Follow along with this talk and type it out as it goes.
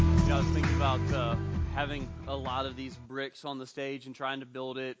about having a lot of these bricks on the stage and trying to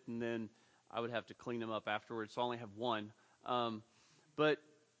build it, and then I would have to clean them up afterwards, so I only have one. But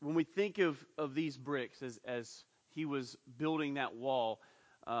when we think of these bricks as he was building that wall,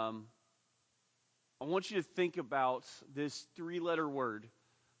 I want you to think about this three-letter word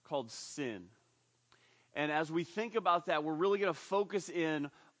called sin. And as we think about that, we're really going to focus in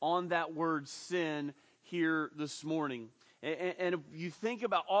on that word sin here this morning. And if you think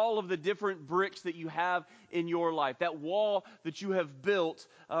about all of the different bricks that you have in your life, that wall that you have built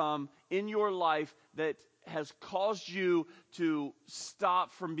in your life that has caused you to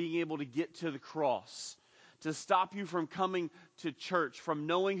stop from being able to get to the cross, to stop you from coming to church, from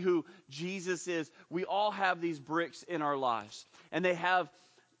knowing who Jesus is. We all have these bricks in our lives, and they have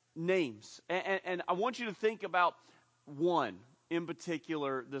names. And I want you to think about one in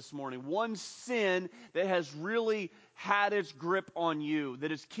particular this morning. One sin that has really had its grip on you, that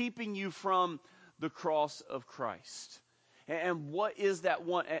is keeping you from the cross of Christ. And what is that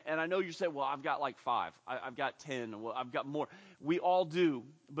one? And I know you say, well, I've got like 5. I've got 10. Well, I've got more. We all do.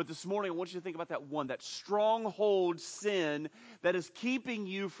 But this morning, I want you to think about that one, that stronghold sin that is keeping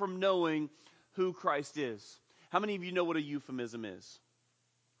you from knowing who Christ is. How many of you know what a euphemism is?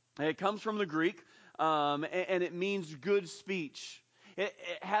 It comes from the Greek, and it means good speech. It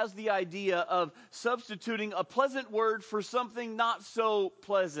has the idea of substituting a pleasant word for something not so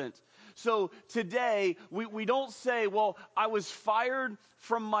pleasant. So today, we don't say, well, I was fired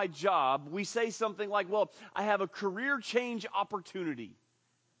from my job. We say something like, well, I have a career change opportunity.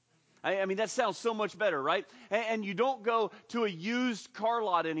 I mean, that sounds so much better, right? And you don't go to a used car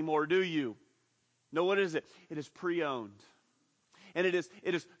lot anymore, do you? No, what is it? It is pre-owned. And it is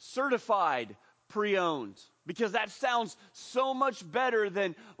certified pre-owned, because that sounds so much better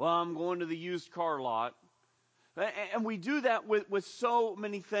than, well, I'm going to the used car lot. And we do that with so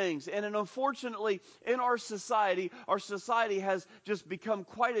many things. And unfortunately, in our society has just become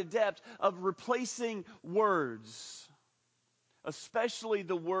quite adept of replacing words, especially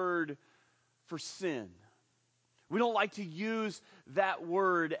the word for sin. We don't like to use that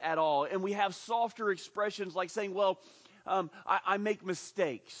word at all. And we have softer expressions like saying, well, I make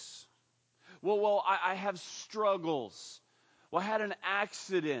mistakes. Well, I have struggles. Well, I had an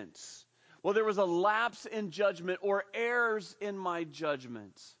accident. Well, there was a lapse in judgment or errors in my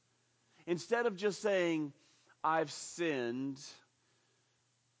judgment. Instead of just saying, I've sinned,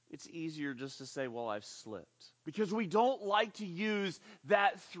 it's easier just to say, well, I've slipped. Because we don't like to use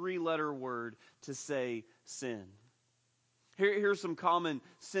that 3-letter word to say sin. Here's some common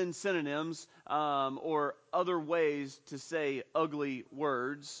sin synonyms or other ways to say ugly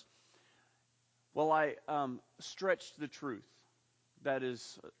words. Well, I stretched the truth. That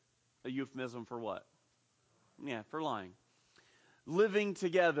is a euphemism for what? Yeah, for lying. Living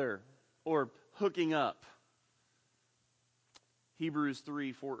together or hooking up. Hebrews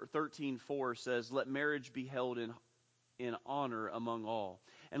 13:4 says, let marriage be held in honor among all,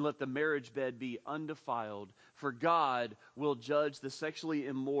 and let the marriage bed be undefiled, for God will judge the sexually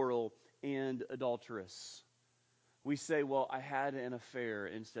immoral and adulterous. We say, well, I had an affair,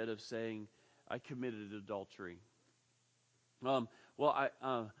 instead of saying I committed adultery. New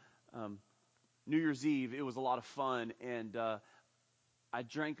Year's Eve, it was a lot of fun, and I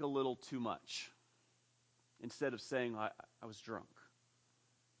drank a little too much, instead of saying I was drunk.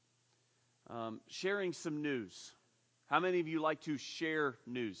 Sharing some news. How many of you like to share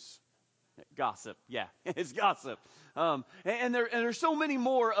news? Gossip, yeah, it's gossip. And there's so many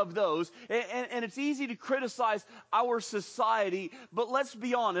more of those, and it's easy to criticize our society, but let's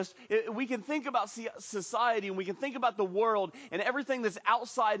be honest, we can think about society, and we can think about the world, and everything that's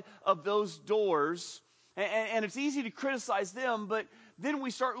outside of those doors, and it's easy to criticize them, but then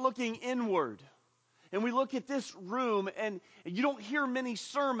we start looking inward. And we look at this room, and you don't hear many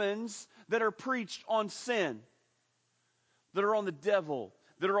sermons that are preached on sin, that are on the devil,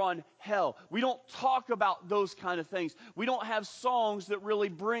 that are on hell. We don't talk about those kind of things. We don't have songs that really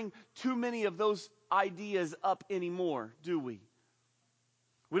bring too many of those ideas up anymore, do we?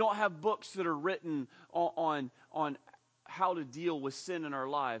 We don't have books that are written on how to deal with sin in our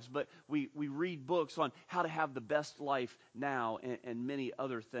lives, but we read books on how to have the best life now and many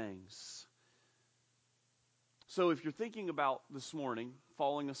other things. So if you're thinking about this morning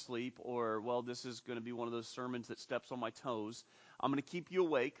falling asleep, or, well, this is going to be one of those sermons that steps on my toes, I'm going to keep you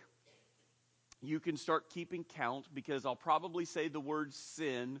awake. You can start keeping count, because I'll probably say the word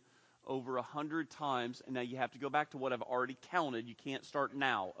sin over 100 times. And now you have to go back to what I've already counted. You can't start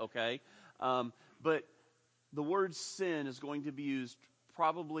now, okay? But the word sin is going to be used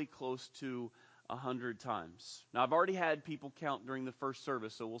probably close to 100 times. Now, I've already had people count during the first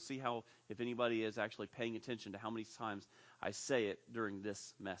service, so we'll see if anybody is actually paying attention to how many times I say it during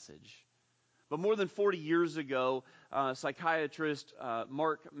this message. But more than 40 years ago, psychiatrist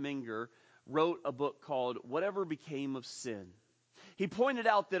Mark Menger wrote a book called Whatever Became of Sin. He pointed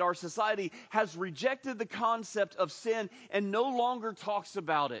out that our society has rejected the concept of sin and no longer talks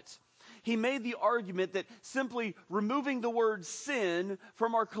about it. He made the argument that simply removing the word sin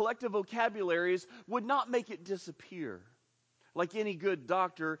from our collective vocabularies would not make it disappear. Like any good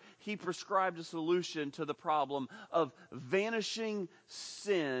doctor, he prescribed a solution to the problem of vanishing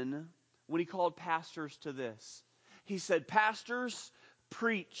sin when he called pastors to this. He said, "Pastors,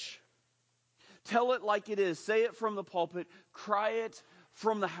 preach. Tell it like it is. Say it from the pulpit. Cry it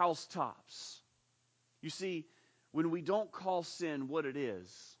from the housetops." You see, when we don't call sin what it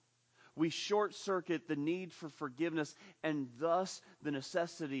is, we short-circuit the need for forgiveness and thus the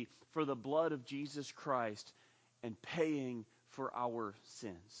necessity for the blood of Jesus Christ and paying for our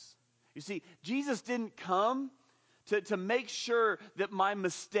sins. You see, Jesus didn't come to make sure that my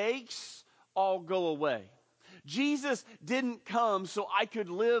mistakes all go away. Jesus didn't come so I could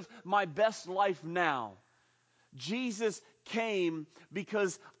live my best life now. Jesus came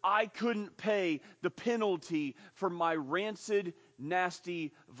because I couldn't pay the penalty for my rancid,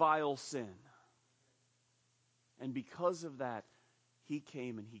 nasty, vile sin. And because of that, he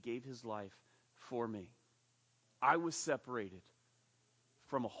came and he gave his life for me. I was separated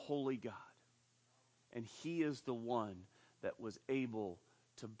from a holy God, and he is the one that was able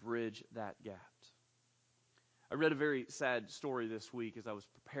to bridge that gap. I read a very sad story this week as I was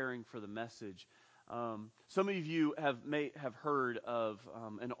preparing for the message. Some of you may have heard of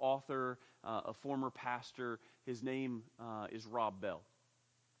an author, a former pastor. His name is Rob Bell.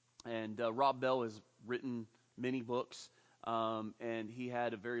 And Rob Bell has written many books, and he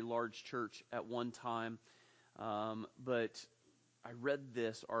had a very large church at one time. But I read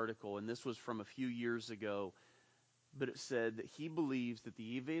this article, and this was from a few years ago, but it said that he believes that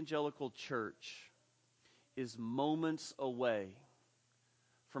the evangelical church is moments away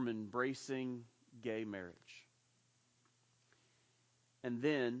from embracing gay marriage. And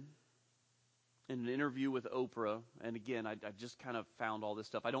then, in an interview with Oprah, and again, I just kind of found all this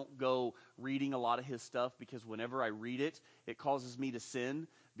stuff. I don't go reading a lot of his stuff because whenever I read it, it causes me to sin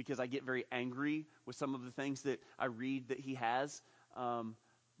because I get very angry with some of the things that I read that he has.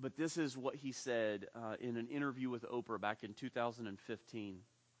 But this is what he said in an interview with Oprah back in 2015.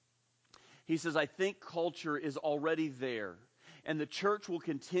 He says, "I think culture is already there, and the church will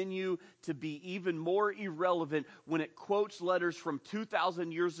continue to be even more irrelevant when it quotes letters from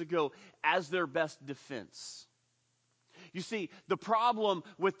 2,000 years ago as their best defense." You see, the problem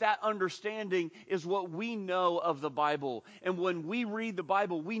with that understanding is what we know of the Bible. And when we read the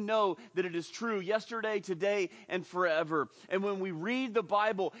Bible, we know that it is true yesterday, today, and forever. And when we read the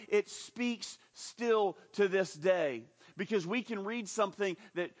Bible, it speaks still to this day. Because we can read something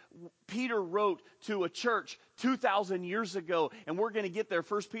that Peter wrote to a church 2,000 years ago, and we're going to get there.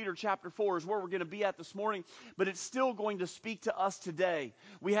 1 Peter chapter 4 is where we're going to be at this morning, but it's still going to speak to us today.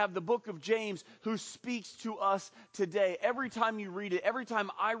 We have the book of James who speaks to us today. Every time you read it, every time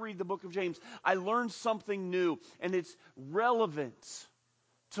I read the book of James, I learn something new, and it's relevant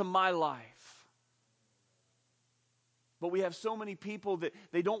to my life. But we have so many people that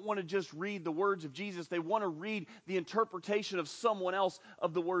they don't want to just read the words of Jesus. They want to read the interpretation of someone else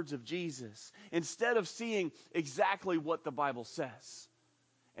of the words of Jesus, instead of seeing exactly what the Bible says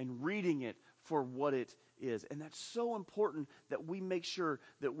and reading it for what it is. And that's so important that we make sure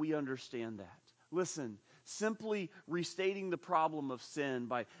that we understand that. Listen, simply restating the problem of sin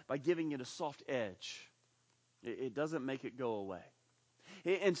by giving it a soft edge, it doesn't make it go away.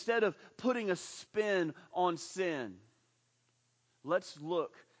 Instead of putting a spin on sin, let's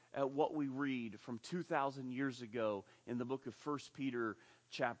look at what we read from 2,000 years ago in the book of 1 Peter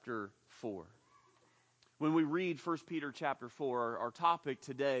chapter 4. When we read 1 Peter chapter 4, our topic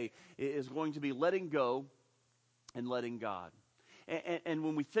today is going to be letting go and letting God. And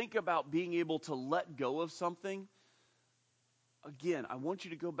when we think about being able to let go of something, again, I want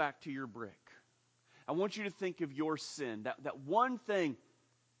you to go back to your brick. I want you to think of your sin, that one thing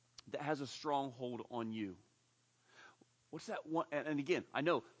that has a stronghold on you. What's that one? And again, I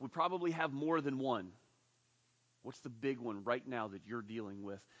know we probably have more than one. What's the big one right now that you're dealing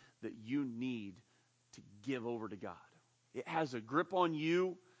with that you need to give over to God? It has a grip on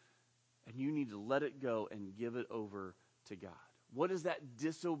you, and you need to let it go and give it over to God. What is that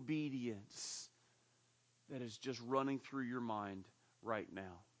disobedience that is just running through your mind right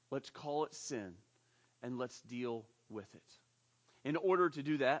now? Let's call it sin, and let's deal with it. In order to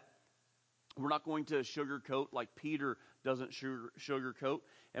do that, We're not going to sugarcoat like Peter doesn't sugarcoat.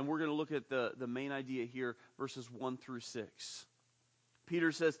 And we're going to look at the main idea here, verses 1 through 6.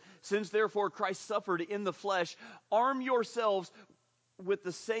 Peter says, "Since therefore Christ suffered in the flesh, arm yourselves with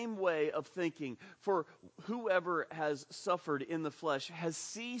the same way of thinking. For whoever has suffered in the flesh has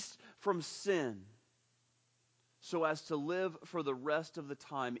ceased from sin, so as to live for the rest of the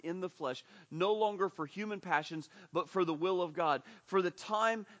time in the flesh, no longer for human passions, but for the will of God. For the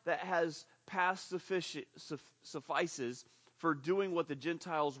time that has passed suffices for doing what the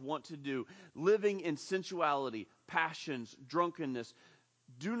Gentiles want to do, living in sensuality, passions, drunkenness.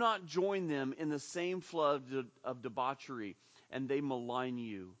 Do not join them in the same flood of debauchery, and they malign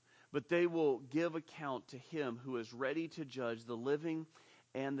you. But they will give account to him who is ready to judge the living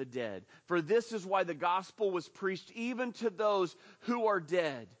and the dead. For this is why the gospel was preached even to those who are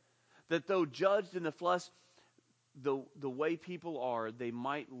dead, that though judged in the flesh, the way people are, they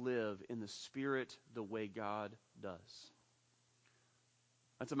might live in the spirit the way God does."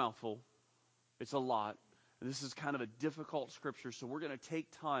 That's a mouthful. It's a lot. And this is kind of a difficult scripture, so we're going to take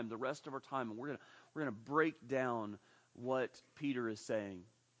time, the rest of our time, and we're going to break down what Peter is saying.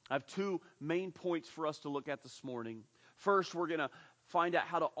 I have two main points for us to look at this morning. First, we're going to find out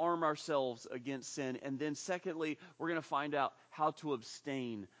how to arm ourselves against sin, and then secondly, we're going to find out how to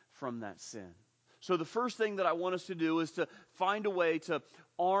abstain from that sin. So the first thing that I want us to do is to find a way to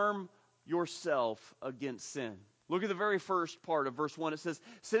arm yourself against sin. Look at the very first part of verse 1. It says,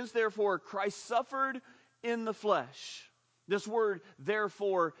 "Since therefore Christ suffered in the flesh." This word,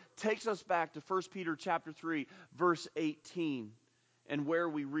 therefore, takes us back to 1 Peter chapter 3, verse 18. And where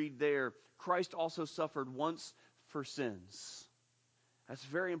we read there, Christ also suffered once for sins. That's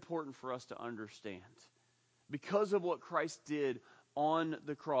very important for us to understand. Because of what Christ did on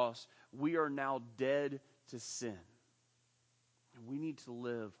the cross, we are now dead to sin. And we need to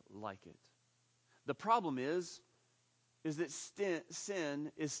live like it. The problem is that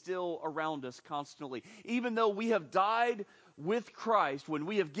sin is still around us constantly. Even though we have died with Christ, when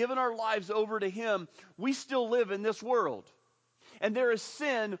we have given our lives over to Him, we still live in this world. And there is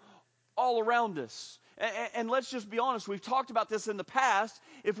sin all around us. And let's just be honest, we've talked about this in the past.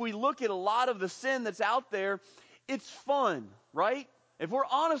 If we look at a lot of the sin that's out there, it's fun, right? If we're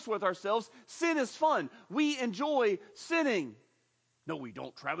honest with ourselves, sin is fun. We enjoy sinning. No, we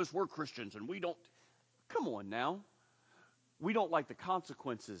don't, Travis. We're Christians and we don't. Come on now. We don't like the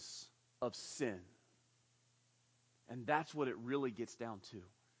consequences of sin. And that's what it really gets down to.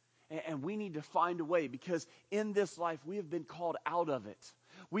 And we need to find a way, because in this life we have been called out of it.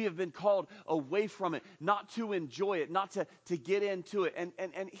 We have been called away from it, not to enjoy it, not to get into it.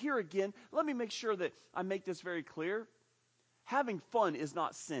 And here again, let me make sure that I make this very clear. Having fun is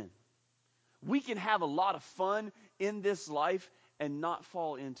not sin. We can have a lot of fun in this life and not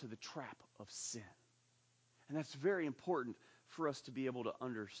fall into the trap of sin. And that's very important for us to be able to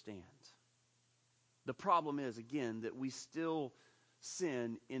understand. The problem is, again, that we still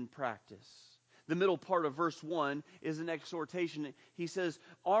sin in practice. The middle part of verse 1 is an exhortation. He says,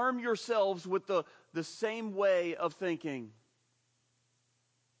 arm yourselves with the same way of thinking.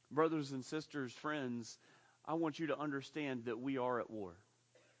 Brothers and sisters, friends, I want you to understand that we are at war.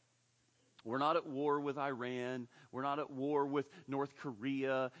 We're not at war with Iran. We're not at war with North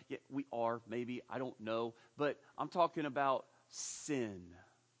Korea. Yeah, we are, maybe, I don't know. But I'm talking about sin.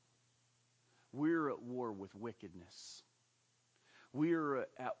 We're at war with wickedness. We're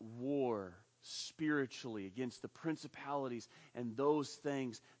at war spiritually against the principalities and those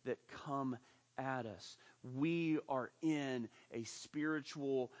things that come at us. We are in a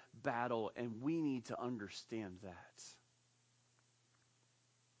spiritual battle, and we need to understand that.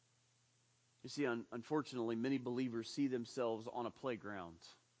 You see, unfortunately, many believers see themselves on a playground,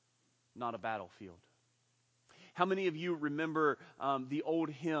 not a battlefield. How many of you remember the old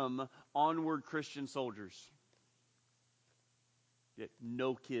hymn, Onward Christian Soldiers? Yeah,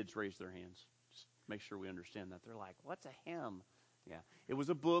 no kids raised their hands. Just make sure we understand that. They're like, what's a hymn? Yeah, it was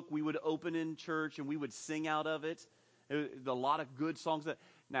a book we would open in church and we would sing out of it. A lot of good songs.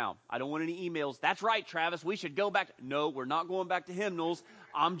 Now, I don't want any emails. That's right, Travis, we should go back. No, we're not going back to hymnals.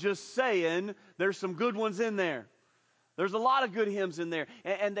 I'm just saying there's some good ones in there. There's a lot of good hymns in there.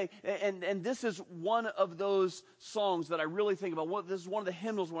 And this is one of those songs that I really think about. This is one of the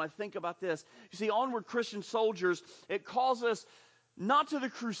hymnals when I think about this. You see, Onward Christian Soldiers, it calls us not to the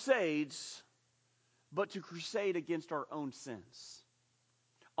crusades, but to crusade against our own sins.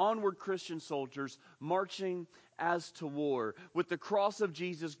 Onward Christian soldiers marching as to war, with the cross of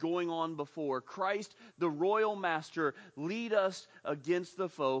Jesus going on before. Christ, the royal master, lead us against the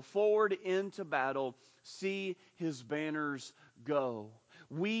foe, forward into battle, see his banners go.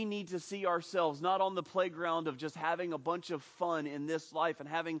 We need to see ourselves not on the playground of just having a bunch of fun in this life and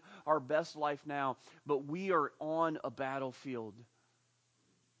having our best life now, but we are on a battlefield.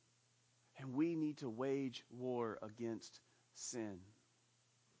 And we need to wage war against sin.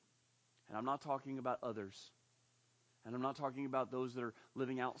 And I'm not talking about others. And I'm not talking about those that are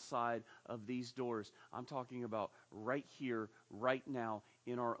living outside of these doors. I'm talking about right here, right now,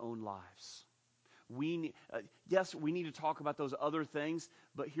 in our own lives. Yes, we need to talk about those other things,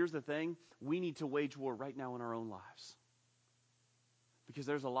 but here's the thing. We need to wage war right now in our own lives. Because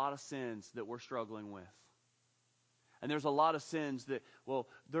there's a lot of sins that we're struggling with. And there's a lot of sins that, well,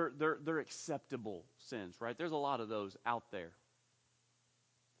 they're acceptable sins, right? There's a lot of those out there.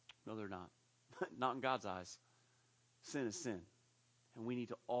 No, they're not. Not in God's eyes. Sin is sin. And we need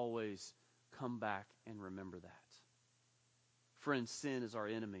to always come back and remember that. Friends, sin is our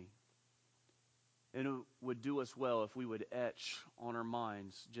enemy. And it would do us well if we would etch on our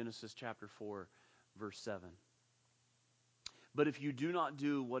minds Genesis chapter 4, verse 7. But if you do not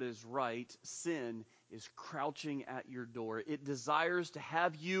do what is right, sin is crouching at your door. It desires to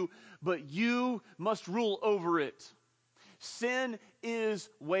have you, but you must rule over it. Sin is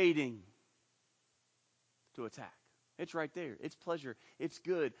waiting to attack. It's right there. It's pleasure. It's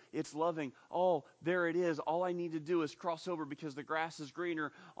good. It's loving. Oh, there it is. All I need to do is cross over because the grass is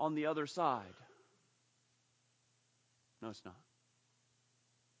greener on the other side. No, it's not.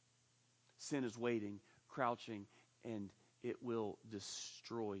 Sin is waiting, crouching, and it will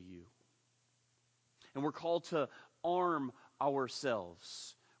destroy you. And we're called to arm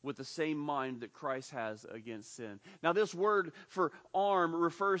ourselves with the same mind that Christ has against sin. Now, this word for arm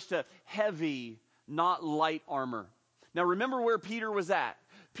refers to heavy, not light armor. Now, remember where Peter was at.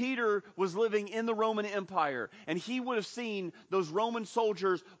 Peter was living in the Roman Empire, and he would have seen those Roman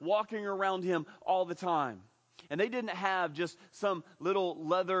soldiers walking around him all the time. And they didn't have just some little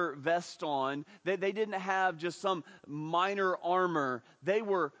leather vest on. They didn't have just some minor armor. They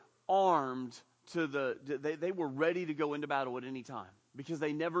were armed they were ready to go into battle at any time because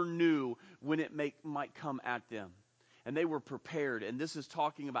they never knew when it might come at them. And they were prepared. And this is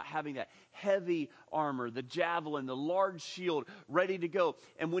talking about having that heavy armor, the javelin, the large shield ready to go.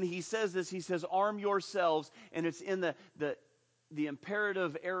 And when he says this, he says, arm yourselves. And it's in the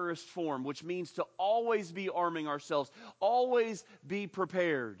imperative aorist form, which means to always be arming ourselves, always be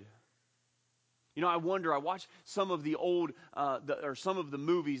prepared. You know, I watch some of the old, or some of the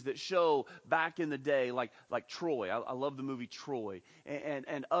movies that show back in the day, like Troy. I love the movie Troy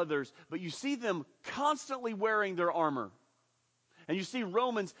and others, but you see them constantly wearing their armor. And you see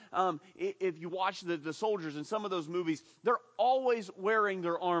Romans, if you watch the soldiers in some of those movies, they're always wearing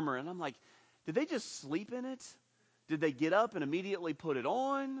their armor. And I'm like, did they just sleep in it? Did they get up and immediately put it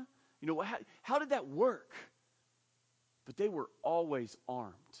on? You know, how did that work? But they were always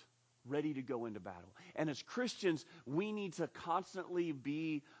armed, ready to go into battle. And as Christians, we need to constantly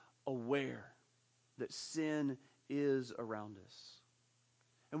be aware that sin is around us.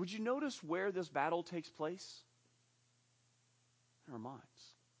 And would you notice where this battle takes place? In our minds.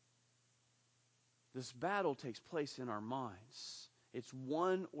 This battle takes place in our minds. It's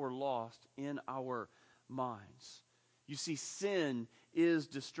won or lost in our minds. You see, sin is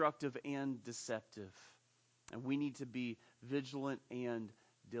destructive and deceptive. And we need to be vigilant and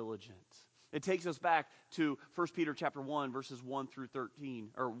diligent. It takes us back to 1 Peter chapter 1, verses 1 through 13,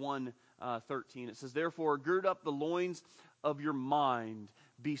 or 1:13. It says, therefore, gird up the loins of your mind,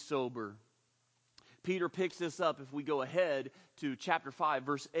 be sober. Peter picks this up if we go ahead to chapter 5,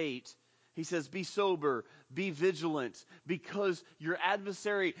 verse 8. He says, be sober, be vigilant, because your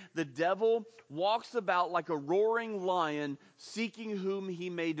adversary, the devil, walks about like a roaring lion, seeking whom he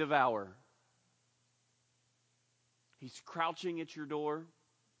may devour. He's crouching at your door,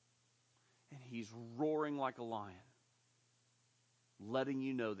 and he's roaring like a lion, letting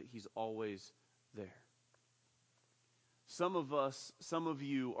you know that he's always there. Some of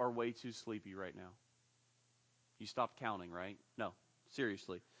you are way too sleepy right now. You stopped counting, right? No,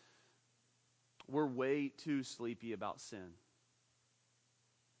 seriously. We're way too sleepy about sin.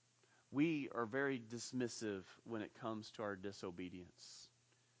 We are very dismissive when it comes to our disobedience.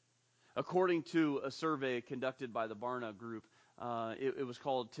 According to a survey conducted by the Barna Group, it was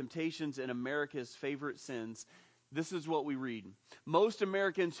called Temptations in America's Favorite Sins. This is what we read. Most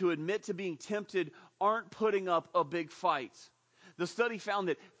Americans who admit to being tempted aren't putting up a big fight. The study found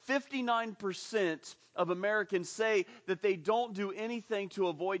that 59% of Americans say that they don't do anything to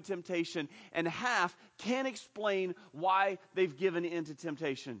avoid temptation, and half can't explain why they've given in to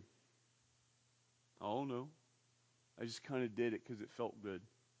temptation. Oh no, I just kind of did it because it felt good.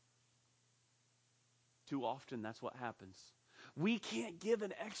 Too often that's what happens. we can't give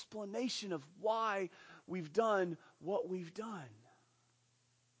an explanation of why we've done what we've done.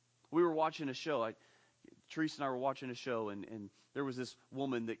 We were watching a show. Teresa and I were watching a show, and there was this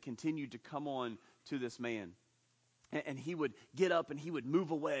woman that continued to come on to this man. And he would get up and he would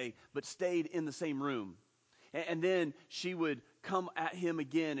move away, but stayed in the same room. And then she would come at him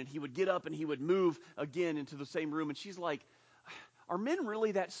again, and he would get up and he would move again into the same room. And she's like, are men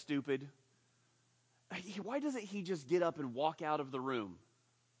really that stupid? Why doesn't he just get up and walk out of the room?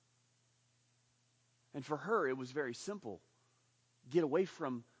 And for her, it was very simple. Get away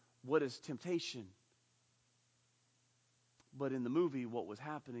from what is temptation. But in the movie, what was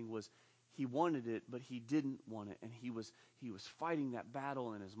happening was he wanted it, but he didn't want it. And he was fighting that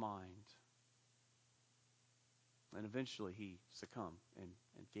battle in his mind. And eventually he succumbed and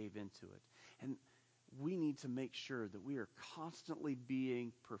gave into it. And we need to make sure that we are constantly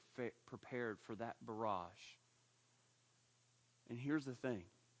being prepared for that barrage. And here's the thing.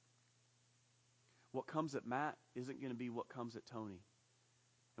 What comes at Matt isn't going to be what comes at Tony.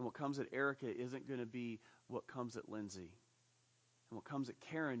 And what comes at Erica isn't going to be what comes at Lindsay. And what comes at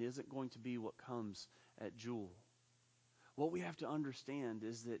Karen isn't going to be what comes at Jewel. What we have to understand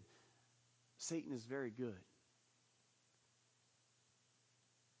is that Satan is very good.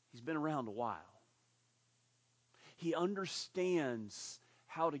 He's been around a while. He understands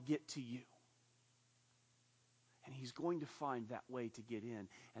how to get to you. And he's going to find that way to get in.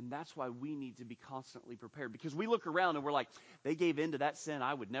 And that's why we need to be constantly prepared. Because we look around and we're like, they gave in to that sin.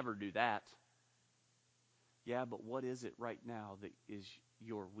 I would never do that. Yeah, but what is it right now that is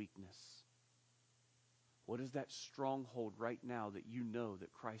your weakness? What is that stronghold right now that you know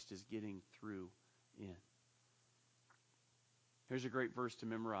that Christ is getting through in? Here's a great verse to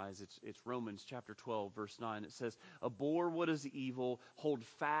memorize. It's Romans chapter 12, verse 9. It says, abhor what is evil, hold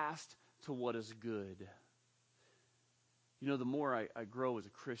fast to what is good. You know, the more I grow as a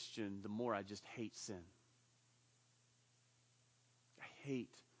Christian, the more I just hate sin. I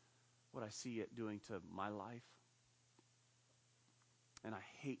hate what I see it doing to my life. And I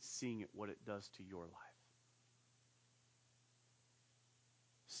hate seeing it, what it does to your life.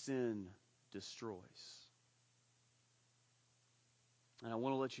 Sin destroys. And I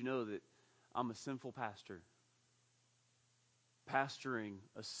want to let you know that I'm a sinful pastor, pastoring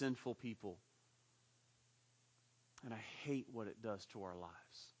a sinful people. And I hate what it does to our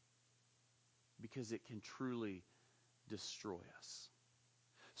lives because it can truly destroy us.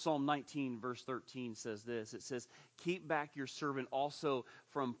 Psalm 19 verse 13 says this. It says, keep back your servant also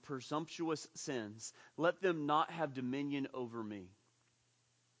from presumptuous sins. Let them not have dominion over me.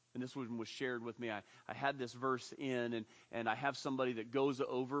 And this one was shared with me. I had this verse in, and I have somebody that goes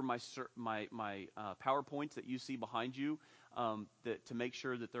over my PowerPoints that you see behind you to make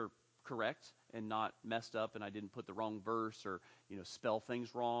sure that they're correct and not messed up, and I didn't put the wrong verse or spell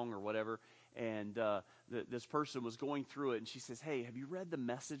things wrong or whatever. And this person was going through it, and she says, hey, have you read the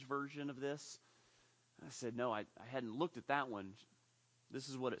Message version of this? And I said, no, I hadn't looked at that one. This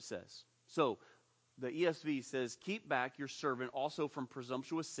is what it says. So the ESV says, keep back your servant also from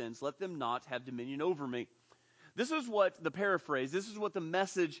presumptuous sins. Let them not have dominion over me. This is what the paraphrase, this is what the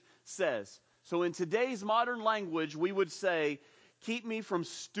Message says. So in today's modern language, we would say, keep me from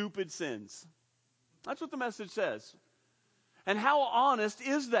stupid sins. That's what the Message says. And how honest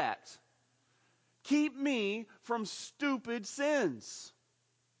is that? Keep me from stupid sins.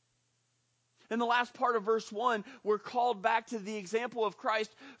 In the last part of verse 1, we're called back to the example of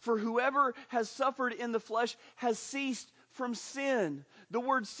Christ. For whoever has suffered in the flesh has ceased from sin. The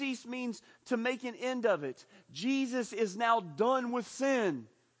word cease means to make an end of it. Jesus is now done with sin.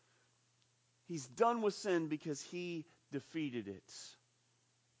 He's done with sin because he defeated it.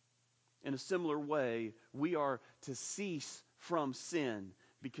 In a similar way, we are to cease from sin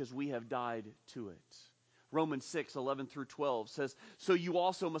because we have died to it. Romans 6, 11 through 12 says, so you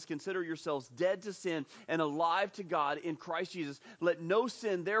also must consider yourselves dead to sin and alive to God in Christ Jesus. Let no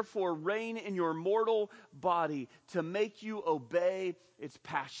sin therefore reign in your mortal body to make you obey its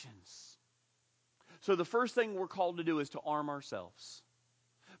passions. So the first thing we're called to do is to arm ourselves.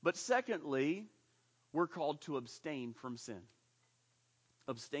 But secondly, we're called to abstain from sin.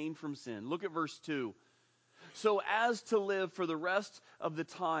 Abstain from sin. Look at verse 2. So as to live for the rest of the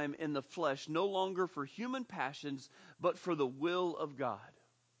time in the flesh, no longer for human passions, but for the will of God.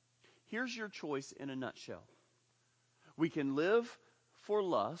 Here's your choice in a nutshell. We can live for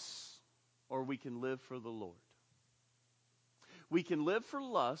lust, or we can live for the Lord. We can live for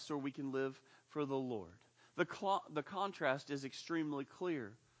lust, or we can live for the Lord. The contrast is extremely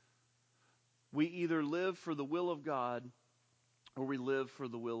clear. We either live for the will of God, or we live for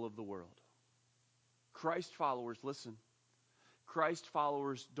the will of the world. Christ followers, listen. Christ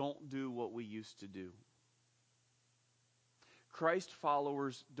followers don't do what we used to do. Christ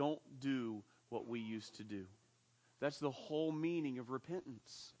followers don't do what we used to do. That's the whole meaning of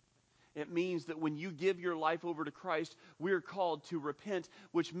repentance. It means that when you give your life over to Christ, we are called to repent,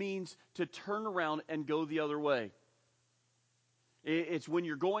 which means to turn around and go the other way. It's when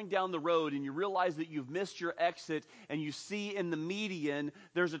you're going down the road and you realize that you've missed your exit and you see in the median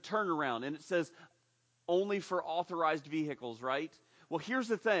there's a turnaround and it says only for authorized vehicles, right? Well, here's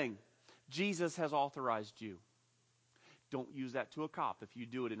the thing. Jesus has authorized you. Don't use that to a cop if you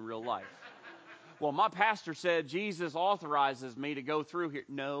do it in real life. Well, my pastor said Jesus authorizes me to go through here.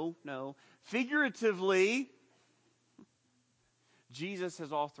 No. Figuratively, Jesus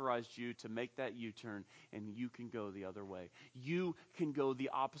has authorized you to make that U-turn, and you can go the other way. You can go the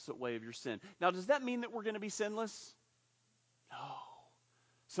opposite way of your sin. Now, does that mean that we're going to be sinless? No.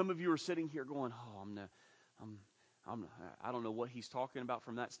 Some of you are sitting here going, I don't know what he's talking about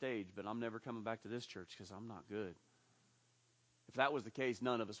from that stage, but I'm never coming back to this church because I'm not good. If that was the case,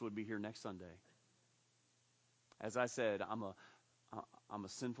 none of us would be here next Sunday. As I said, I'm a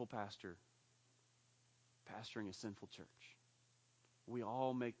sinful pastor, pastoring a sinful church. We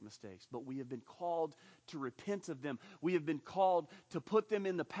all make mistakes, but we have been called to repent of them. We have been called to put them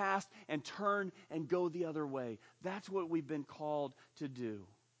in the past and turn and go the other way. That's what we've been called to do.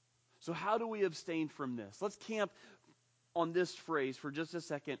 So how do we abstain from this? Let's camp on this phrase for just a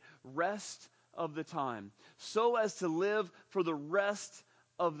second. Rest of the time. So as to live for the rest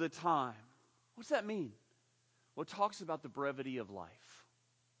of the time. What's that mean? Well, it talks about the brevity of life.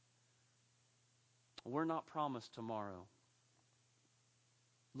 We're not promised tomorrow.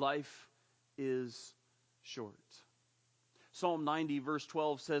 Life is short. Psalm 90 verse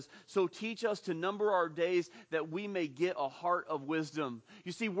 12 says, "So teach us to number our days that we may get a heart of wisdom."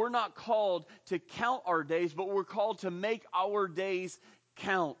 You see, we're not called to count our days, but we're called to make our days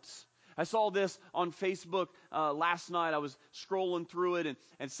count. I saw this on Facebook last night. I was scrolling through it,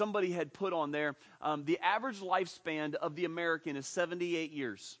 and somebody had put on there, the average lifespan of the American is 78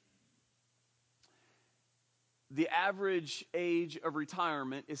 years. The average age of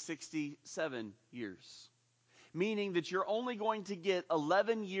retirement is 67 years. Meaning that you're only going to get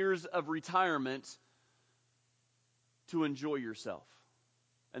 11 years of retirement to enjoy yourself.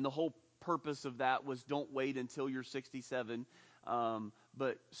 And the whole purpose of that was don't wait until you're 67,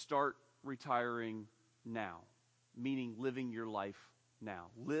 but start retiring now. Meaning living your life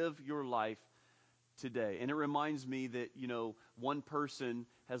now. Live your life today. And it reminds me that, one person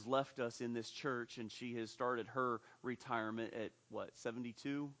has left us in this church and she has started her retirement at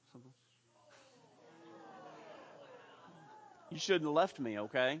 72? Something? You shouldn't have left me,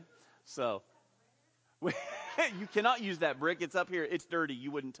 okay? So, you cannot use that brick. It's up here. It's dirty.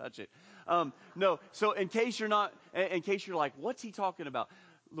 You wouldn't touch it. No. So in case you're like, what's he talking about?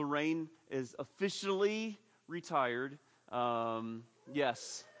 Lorraine is officially retired.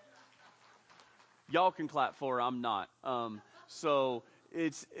 Yes. Y'all can clap for her. I'm not. So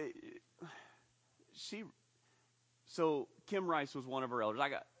Kim Rice was one of our elders. I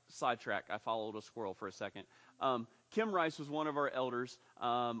got sidetracked. I followed a squirrel for a second. Kim Rice was one of our elders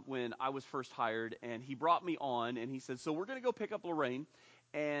when I was first hired, and he brought me on, and he said, so we're going to go pick up Lorraine,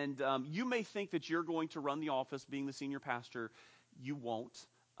 and you may think that you're going to run the office being the senior pastor. You won't.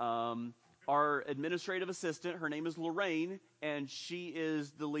 Our administrative assistant, her name is Lorraine, and she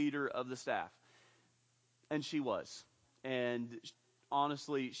is the leader of the staff. And she was. And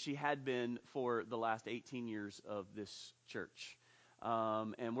honestly, she had been for the last 18 years of this church.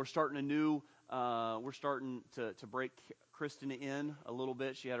 And we're starting to break Kristen in a little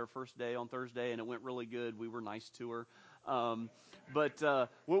bit. She had her first day on Thursday, and it went really good. We were nice to her. But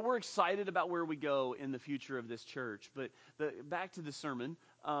we're excited about where we go in the future of this church. But back to the sermon,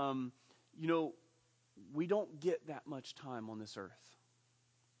 we don't get that much time on this earth.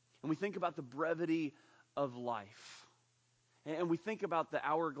 And we think about the brevity of life. And we think about the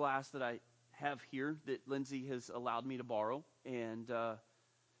hourglass that I have here that Lindsay has allowed me to borrow. And,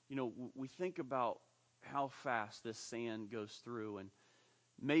 we think about how fast this sand goes through. And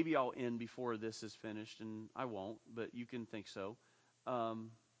maybe I'll end before this is finished, and I won't, but you can think so.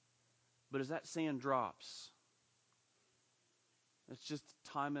 But as that sand drops, it's just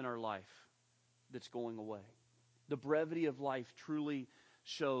time in our life that's going away. The brevity of life truly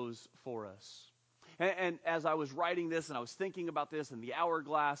shows for us. And as I was writing this and I was thinking about this and the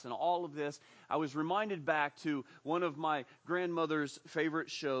hourglass and all of this, I was reminded back to one of my grandmother's favorite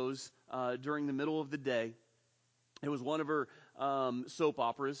shows during the middle of the day. It was one of her soap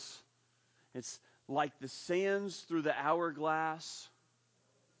operas. It's like the sands through the hourglass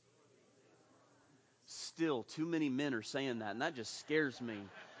still, too many men are saying that, and that just scares me.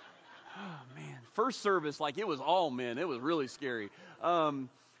 Oh, man. First service, like it was all men. It was really scary.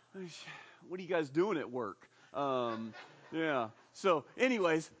 What are you guys doing at work? Yeah. So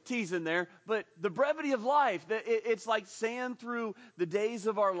anyways, teasing there. But the brevity of life, it's like sand through the days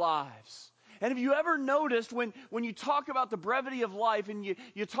of our lives. And have you ever noticed when you talk about the brevity of life and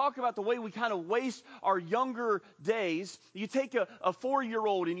you talk about the way we kind of waste our younger days, you take a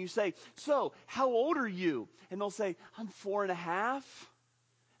 4-year-old and you say, so how old are you? And they'll say, I'm 4.5.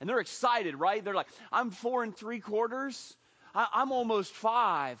 And they're excited, right? They're like, I'm 4 3/4. I'm almost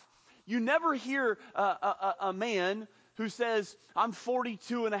 5. You never hear a man who says, I'm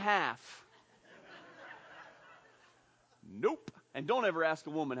 42.5. Nope. And don't ever ask a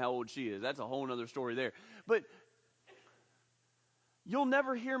woman how old she is. That's a whole other story there. But you'll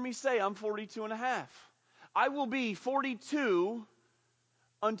never hear me say I'm 42.5. I will be 42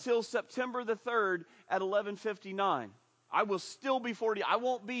 until September the 3rd at 11:59. I will still be 40. I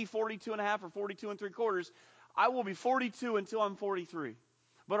won't be 42.5 or 42 3/4. I will be 42 until I'm 43.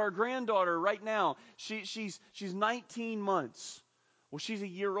 But our granddaughter right now, she's 19 months. Well, she's a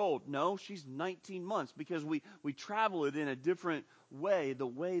year old. No, she's 19 months because we travel it in a different way, the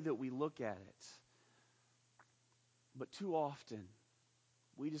way that we look at it. But too often,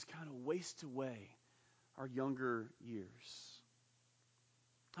 we just kind of waste away our younger years.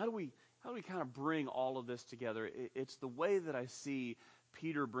 How do we kind of bring all of this together? It's the way that I see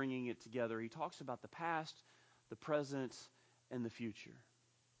Peter bringing it together. He talks about the past, the present, and the future.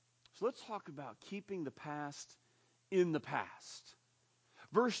 So let's talk about keeping the past in the past.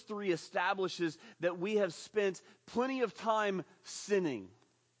 Verse 3 establishes that we have spent plenty of time sinning.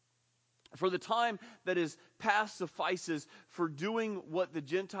 For the time that is past suffices for doing what the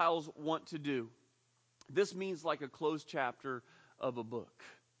Gentiles want to do. This means like a closed chapter of a book.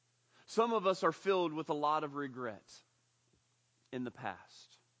 Some of us are filled with a lot of regret in the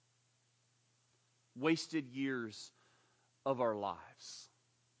past. Wasted years of our lives.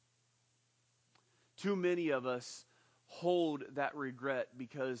 Too many of us hold that regret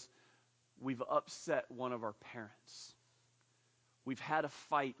because we've upset one of our parents. We've had a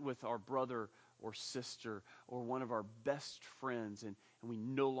fight with our brother or sister or one of our best friends and we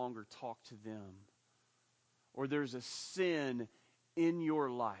no longer talk to them. Or there's a sin in your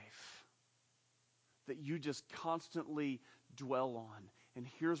life that you just constantly dwell on. And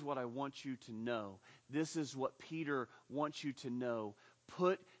here's what I want you to know. This is what Peter wants you to know.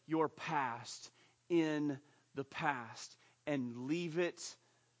 Put your past in the past and leave it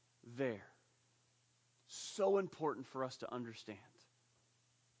there. So important for us to understand.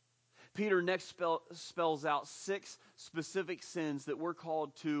 Peter next spells out 6 specific sins that we're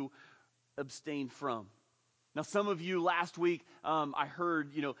called to abstain from. Now, some of you last week, I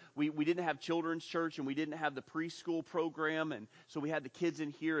heard, we didn't have children's church and we didn't have the preschool program. And so we had the kids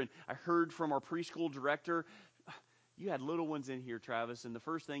in here. And I heard from our preschool director, you had little ones in here, Travis. And the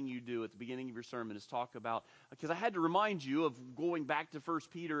first thing you do at the beginning of your sermon is talk about, because I had to remind you of going back to 1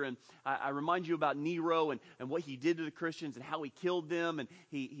 Peter. And I remind you about Nero and what he did to the Christians and how he killed them. And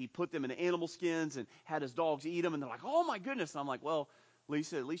he put them in animal skins and had his dogs eat them. And they're like, oh my goodness. And I'm like, well,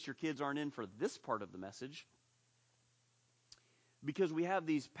 Lisa, at least your kids aren't in for this part of the message. Because we have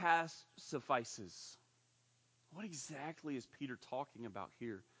these past suffices. What exactly is Peter talking about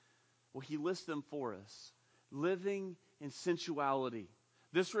here? Well, he lists them for us. Living in sensuality.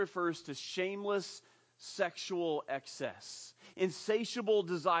 This refers to shameless sexual excess. Insatiable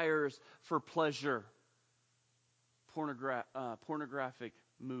desires for pleasure. Pornographic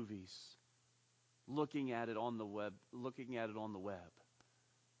movies. Looking at it on the web.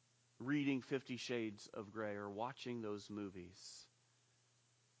 Reading 50 Shades of Grey or watching those movies.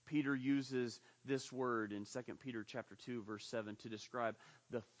 Peter uses this word in 2 Peter chapter 2, verse 7 to describe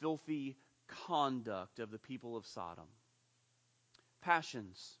the filthy conduct of the people of Sodom.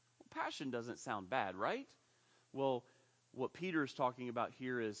 Passions. Well, passion doesn't sound bad, right? Well, what Peter is talking about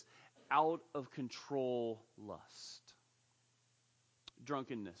here is out of control lust.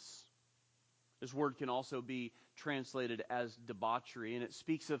 Drunkenness. This word can also be translated as debauchery, and it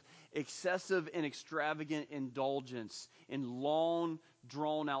speaks of excessive and extravagant indulgence in long,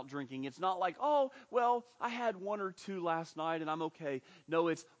 drawn-out drinking. It's not like, oh, well, I had 1 or 2 last night and I'm okay. No,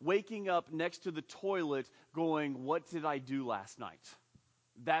 it's waking up next to the toilet going, what did I do last night?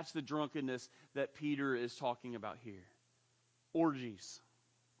 That's the drunkenness that Peter is talking about here. Orgies.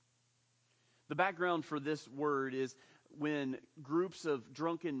 The background for this word is when groups of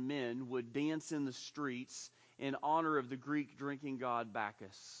drunken men would dance in the streets in honor of the Greek drinking god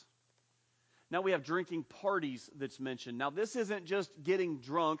Bacchus. Now we have drinking parties that's mentioned. Now this isn't just getting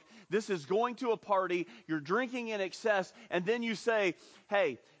drunk. This is going to a party, you're drinking in excess, and then you say,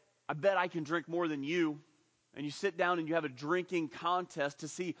 hey, I bet I can drink more than you. And you sit down and you have a drinking contest to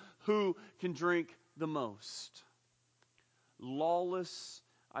see who can drink the most. Lawless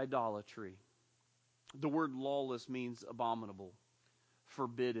idolatry. The word lawless means abominable,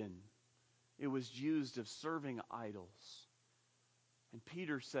 forbidden. It was used of serving idols. And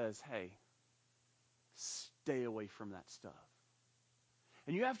Peter says, hey, stay away from that stuff.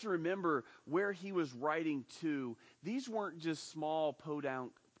 And you have to remember where he was writing to. These weren't just small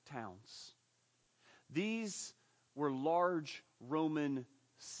podunk towns. These were large Roman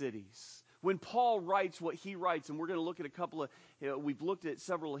cities. When Paul writes what he writes, and we're going to look at a couple of, we've looked at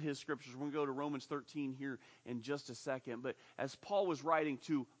several of his scriptures. We're going to go to Romans 13 here in just a second. But as Paul was writing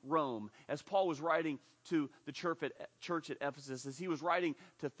to Rome, as Paul was writing to the church at Ephesus, as he was writing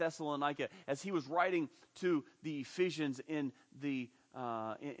to Thessalonica, as he was writing to the Ephesians in the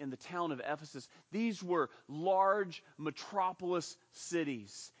town of Ephesus, these were large metropolis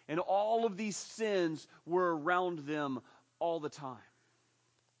cities. And all of these sins were around them all the time.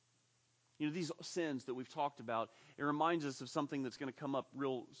 You know, these sins that we've talked about, it reminds us of something that's going to come up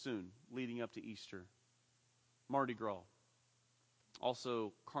real soon, leading up to Easter. Mardi Gras.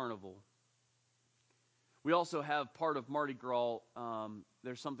 Also, Carnival. We also have part of Mardi Gras,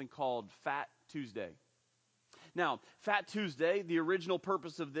 there's something called Fat Tuesday. Now, Fat Tuesday, the original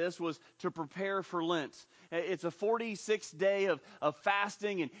purpose of this was to prepare for Lent. It's a 46th day of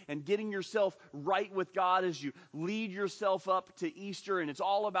fasting and getting yourself right with God as you lead yourself up to Easter, and it's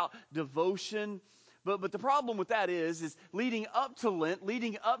all about devotion. But the problem with that is leading up to Lent,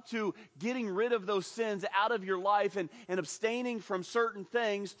 leading up to getting rid of those sins out of your life and abstaining from certain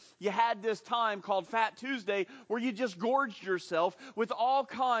things, you had this time called Fat Tuesday where you just gorged yourself with all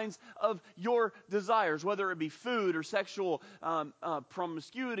kinds of your desires, whether it be food or sexual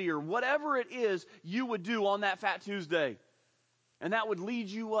promiscuity or whatever it is you would do on that Fat Tuesday. And that would lead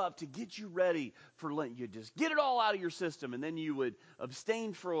you up to get you ready for Lent. You'd just get it all out of your system, and then you would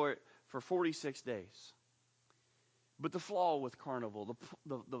abstain for it for 46 days. But the flaw with Carnival,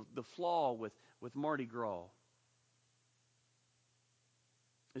 the flaw with Mardi Gras,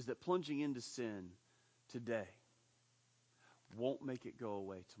 is that plunging into sin today won't make it go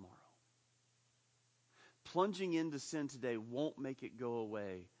away tomorrow. Plunging into sin today won't make it go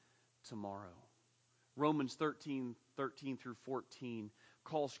away tomorrow. Romans 13 through 14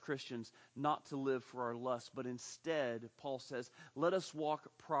 calls Christians not to live for our lust, but instead, Paul says, let us walk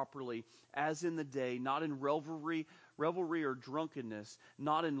properly as in the day, not in revelry or drunkenness,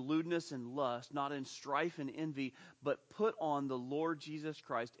 not in lewdness and lust, not in strife and envy, but put on the Lord Jesus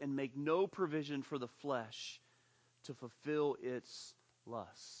Christ and make no provision for the flesh to fulfill its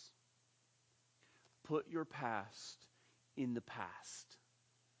lusts. Put your past in the past.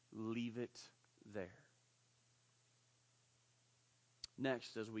 Leave it there.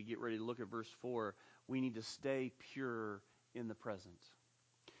 Next, as we get ready to look at verse 4, we need to stay pure in the present.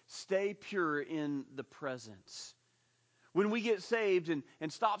 Stay pure in the present. When we get saved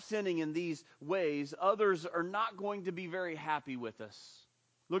and stop sinning in these ways, others are not going to be very happy with us.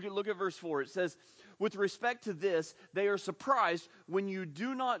 Look at verse 4. It says, with respect to this, they are surprised when you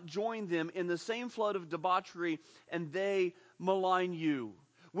do not join them in the same flood of debauchery and they malign you.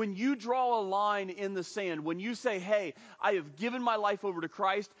 When you draw a line in the sand, when you say, hey, I have given my life over to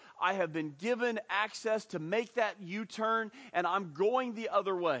Christ, I have been given access to make that U-turn, and I'm going the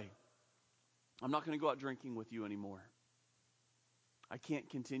other way. I'm not going to go out drinking with you anymore. I can't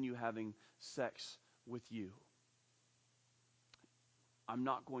continue having sex with you. I'm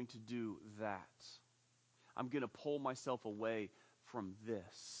not going to do that. I'm going to pull myself away from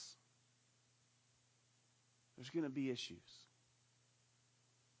this. There's going to be issues.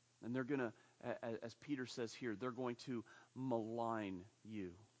 And they're going to, as Peter says here, they're going to malign you.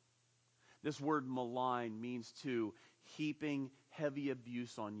 This word malign means to heaping heavy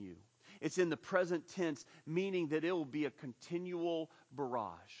abuse on you. It's in the present tense, meaning that it will be a continual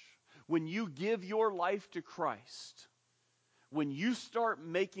barrage. When you give your life to Christ, when you start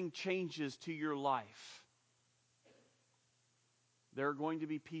making changes to your life, there are going to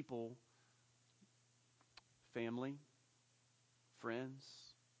be people, family, friends,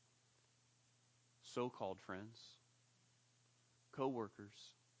 so-called friends, co-workers,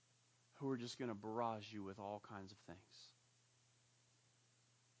 who are just going to barrage you with all kinds of things.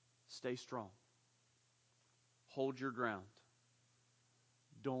 Stay strong. Hold your ground.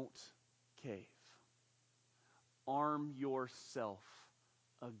 Don't cave. Arm yourself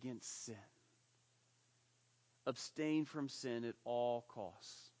against sin. Abstain from sin at all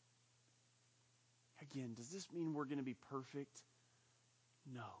costs. again, does this mean we're going to be perfect?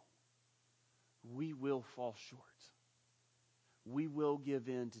 No. We will fall short. We will give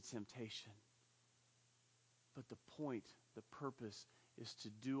in to temptation. But the point, the purpose, is to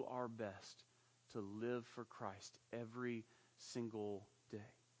do our best to live for Christ every single day.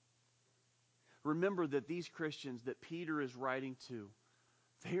 Remember that these Christians that Peter is writing to,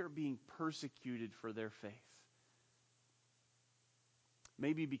 they are being persecuted for their faith.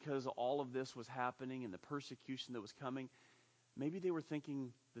 Maybe because all of this was happening and the persecution that was coming, maybe they were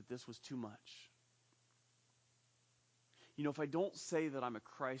thinking that this was too much. You know, if I don't say that I'm a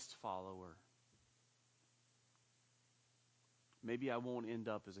Christ follower, maybe I won't end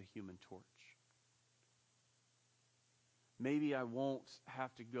up as a Human Torch. Maybe I won't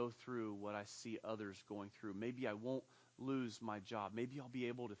have to go through what I see others going through. Maybe I won't lose my job. Maybe I'll be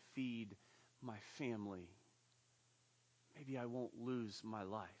able to feed my family. Maybe I won't lose my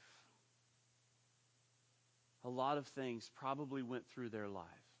life. A lot of things probably went through their life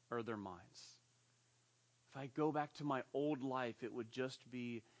or their minds. If I go back to my old life, it would just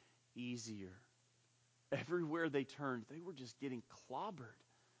be easier. Everywhere they turned, they were just getting clobbered.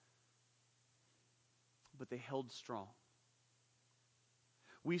 But they held strong.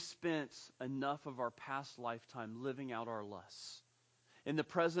 We spent enough of our past lifetime living out our lusts. In the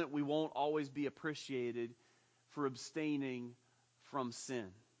present, we won't always be appreciated for abstaining from sin.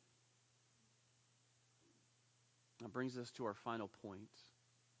 That brings us to our final point.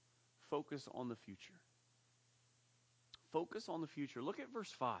 Focus on the future. Focus on the future. Look at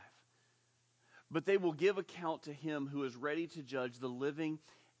verse 5. But they will give account to him who is ready to judge the living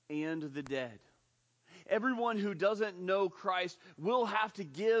and the dead. Everyone who doesn't know Christ will have to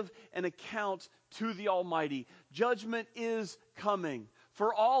give an account to the Almighty. Judgment is coming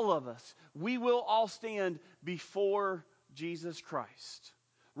for all of us. We will all stand before Jesus Christ.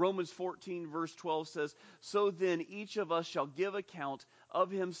 Romans 14 verse 12 says, so then each of us shall give account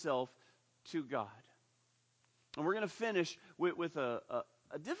of himself to God. And we're going to finish with a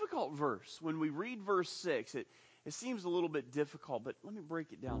difficult verse. When we read verse 6, it seems a little bit difficult, but let me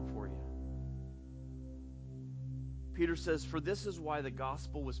break it down for you. Peter says, for this is why the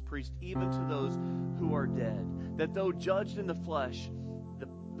gospel was preached even to those who are dead, that though judged in the flesh,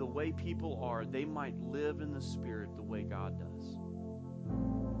 the way people are, they might live in the Spirit the way God does.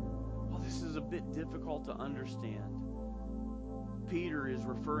 Well, this is a bit difficult to understand. Peter is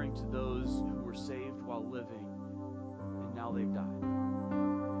referring to those who were saved while living, and now they've died.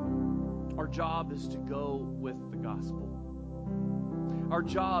 Our job is to go with the gospel. Our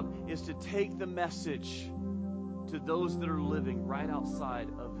job is to take the message to those that are living right outside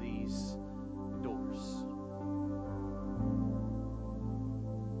of these doors.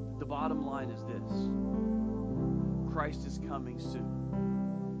 The bottom line is this: Christ is coming soon.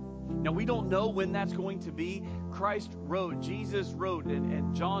 Now, we don't know when that's going to be. Christ wrote, Jesus wrote,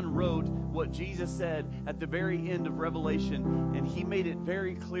 and John wrote what Jesus said at the very end of Revelation, and he made it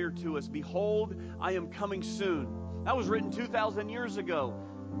very clear to us. Behold, I am coming soon. That was written 2,000 years ago.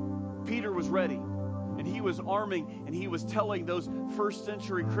 Peter was ready, and he was arming, and he was telling those first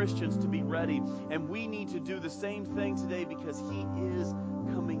century Christians to be ready. And we need to do the same thing today, because he is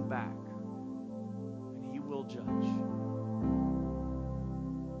coming back, and he will judge.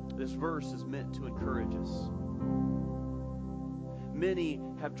 This verse is meant to encourage us. Many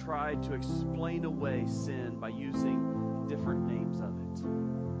have tried to explain away sin by using different names of it.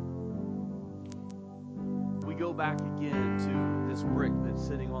 We go back again to this brick that's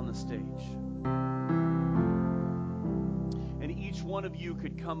sitting on the stage. And each one of you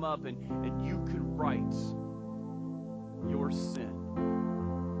could come up and you could write your sin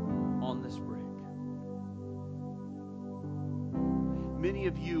on this brick. Many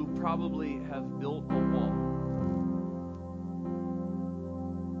of you probably have built a wall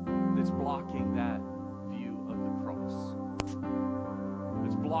that's blocking that view of the cross.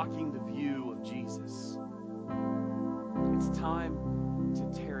 It's blocking the view of Jesus. It's time to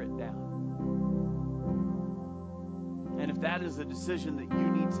tear it down. And if that is a decision that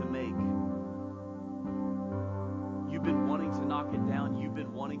you need to make, you've been wanting to knock it down, you've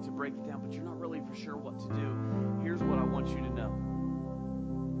been wanting to break it down, but you're not really for sure what to do, here's what I want you to know.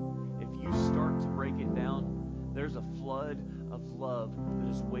 If you start to break it down, there's a flood of love that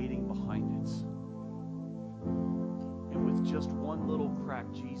is waiting behind it. And with just one little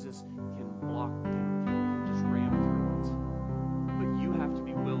crack, Jesus can block it, can just ram through it. But you have to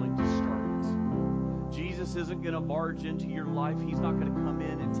be willing to start it. Jesus isn't going to barge into your life. He's not going to come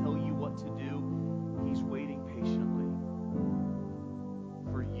in and tell you what to do. He's waiting